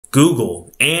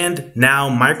Google, and now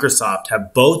Microsoft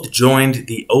have both joined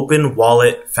the Open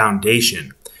Wallet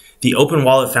Foundation. The Open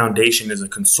Wallet Foundation is a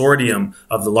consortium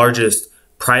of the largest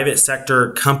private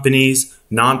sector companies,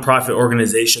 nonprofit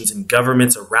organizations, and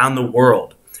governments around the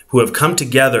world who have come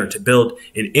together to build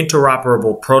an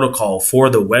interoperable protocol for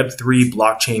the Web3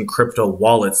 blockchain crypto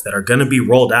wallets that are going to be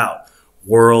rolled out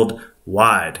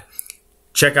worldwide.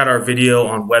 Check out our video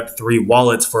on Web3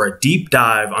 wallets for a deep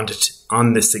dive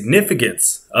on the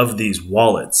significance of these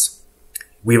wallets.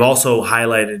 We've also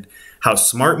highlighted how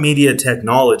Smart Media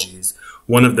Technologies,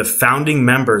 one of the founding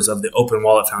members of the Open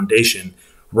Wallet Foundation,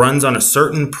 runs on a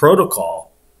certain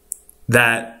protocol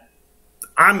that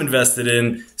I'm invested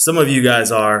in. Some of you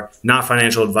guys are. Not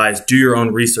financial advice. Do your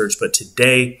own research. But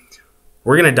today,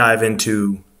 we're going to dive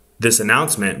into this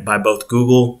announcement by both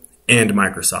Google and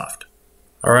Microsoft.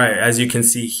 All right, as you can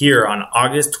see here, on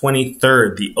August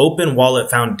 23rd, the Open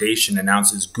Wallet Foundation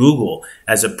announces Google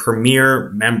as a premier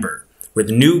member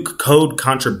with new code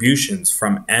contributions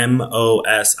from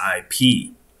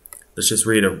MOSIP. Let's just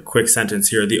read a quick sentence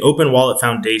here. The Open Wallet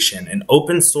Foundation, an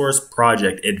open source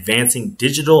project advancing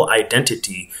digital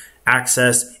identity,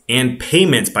 access, and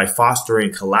payments by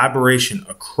fostering collaboration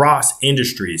across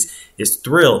industries, is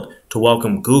thrilled to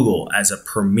welcome Google as a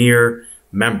premier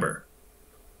member.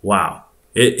 Wow.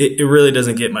 It really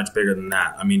doesn't get much bigger than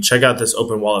that. I mean, check out this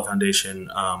Open Wallet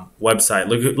Foundation website.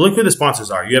 Look who the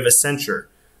sponsors are. You have Accenture,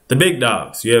 the big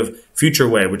dogs. You have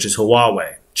FutureWave, which is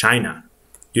Huawei, China.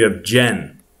 You have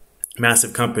Gen,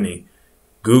 massive company.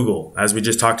 Google, as we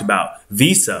just talked about.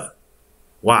 Visa.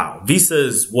 Wow. Visa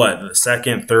is what? The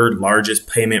second, third largest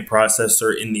payment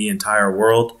processor in the entire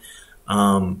world.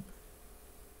 You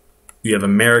have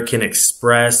American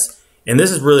Express. And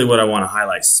this is really what I want to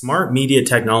highlight. Smart Media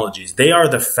Technologies, they are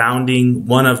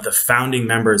one of the founding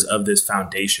members of this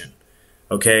foundation.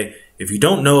 Okay? If you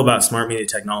don't know about Smart Media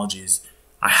Technologies,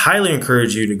 I highly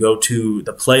encourage you to go to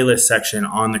the playlist section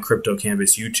on the Crypto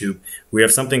Canvas YouTube. We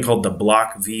have something called the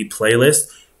BLOCKv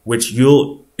playlist, which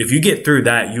if you get through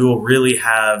that, you will really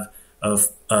have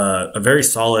a very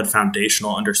solid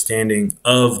foundational understanding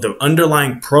of the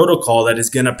underlying protocol that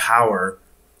is going to power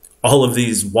all of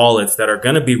these wallets that are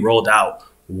going to be rolled out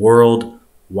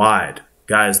worldwide.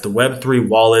 Guys, the Web3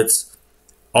 wallets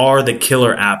are the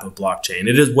killer app of blockchain.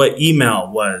 It is what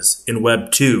email was in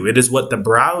Web 2. It is what the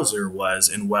browser was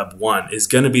in Web 1. Is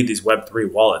going to be these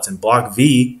Web3 wallets. And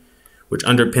BLOCKv, which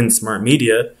underpins Smart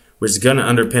Media, which is going to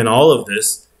underpin all of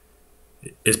this,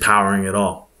 is powering it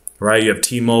all. Right? You have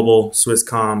T-Mobile,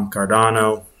 Swisscom,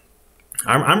 Cardano.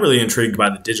 I'm really intrigued by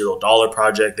the Digital Dollar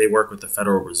Project. They work with the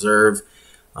Federal Reserve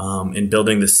in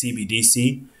building the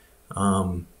CBDC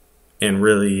and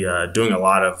really doing a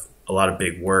lot of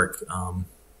big work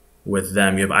with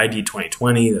them. You have ID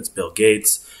 2020, that's Bill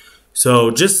Gates.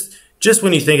 So just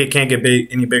when you think it can't get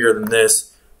any bigger than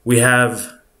this, we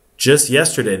have just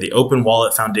yesterday, the Open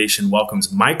Wallet Foundation welcomes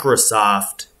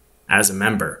Microsoft as a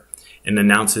member and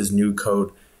announces new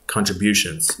code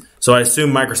contributions. So I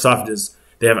assume Microsoft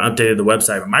they haven't updated the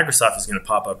website, but Microsoft is going to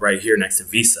pop up right here next to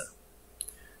Visa.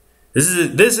 This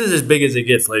is as big as it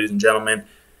gets, ladies and gentlemen.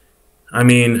 I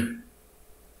mean,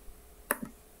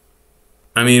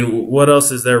 what else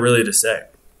is there really to say?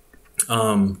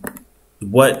 If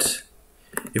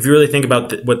you really think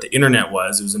about what the internet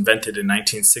was, it was invented in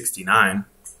 1969.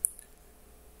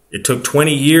 It took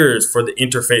 20 years for the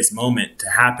interface moment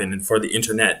to happen and for the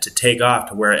internet to take off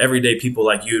to where everyday people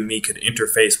like you and me could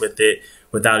interface with it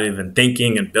without even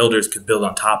thinking, and builders could build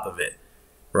on top of it,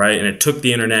 right? And it took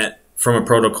the internet from a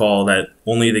protocol that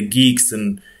only the geeks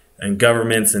and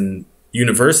governments and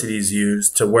universities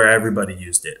used to where everybody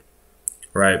used it,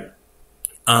 right?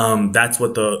 That's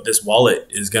what this wallet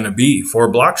is going to be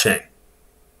for blockchain.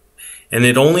 And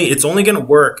it's only going to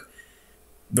work.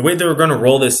 The way they're going to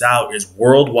roll this out is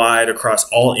worldwide across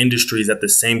all industries at the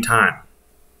same time.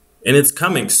 And it's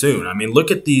coming soon. I mean,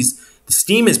 look at these. The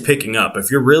steam is picking up.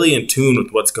 If you're really in tune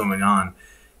with what's going on,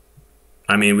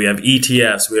 I mean, we have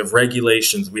ETFs, we have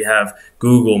regulations, we have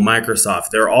Google, Microsoft.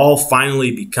 They're all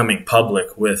finally becoming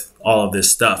public with all of this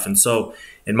stuff. And so,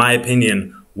 in my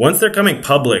opinion, once they're coming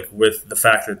public with the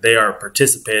fact that they are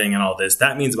participating in all this,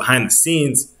 that means behind the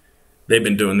scenes, they've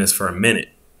been doing this for a minute.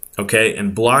 Okay,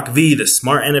 and BLOCKv, the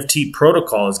SmartNFT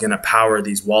Protocol, is going to power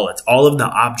these wallets. All of the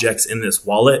objects in this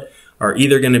wallet are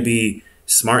either going to be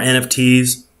smart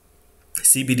NFTs,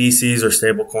 CBDCs or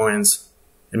stablecoins,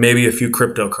 and maybe a few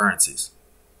cryptocurrencies.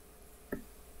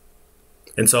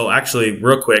 And so actually,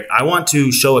 real quick, I want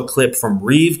to show a clip from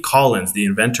Reeve Collins, the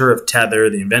inventor of Tether,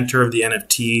 the inventor of the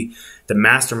NFT, the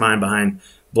mastermind behind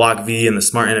BLOCKv and the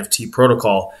SmartNFT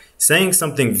Protocol, saying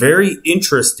something very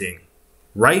interesting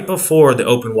right before the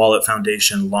Open Wallet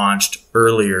Foundation launched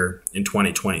earlier in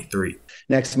 2023.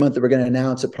 Next month, we're going to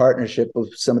announce a partnership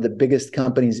with some of the biggest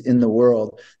companies in the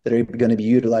world that are going to be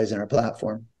utilizing our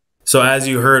platform. So as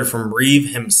you heard from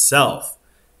Reeve himself,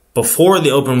 before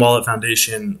the Open Wallet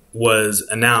Foundation was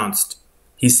announced,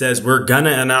 he says, we're going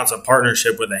to announce a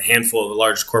partnership with a handful of the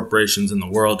largest corporations in the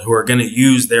world who are going to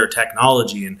use their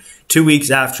technology. And 2 weeks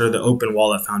after the Open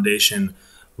Wallet Foundation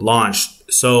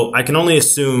launched. So I can only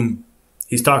assume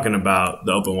he's talking about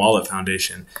the Open Wallet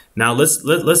Foundation. Now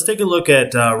let's take a look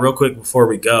at, real quick before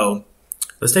we go,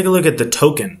 let's take a look at the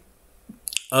token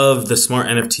of the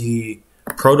SmartNFT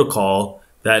Protocol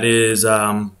that is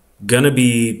going to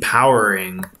be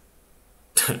powering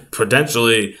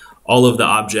potentially all of the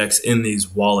objects in these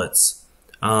wallets.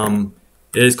 It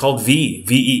is called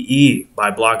VEE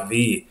by BLOCKv.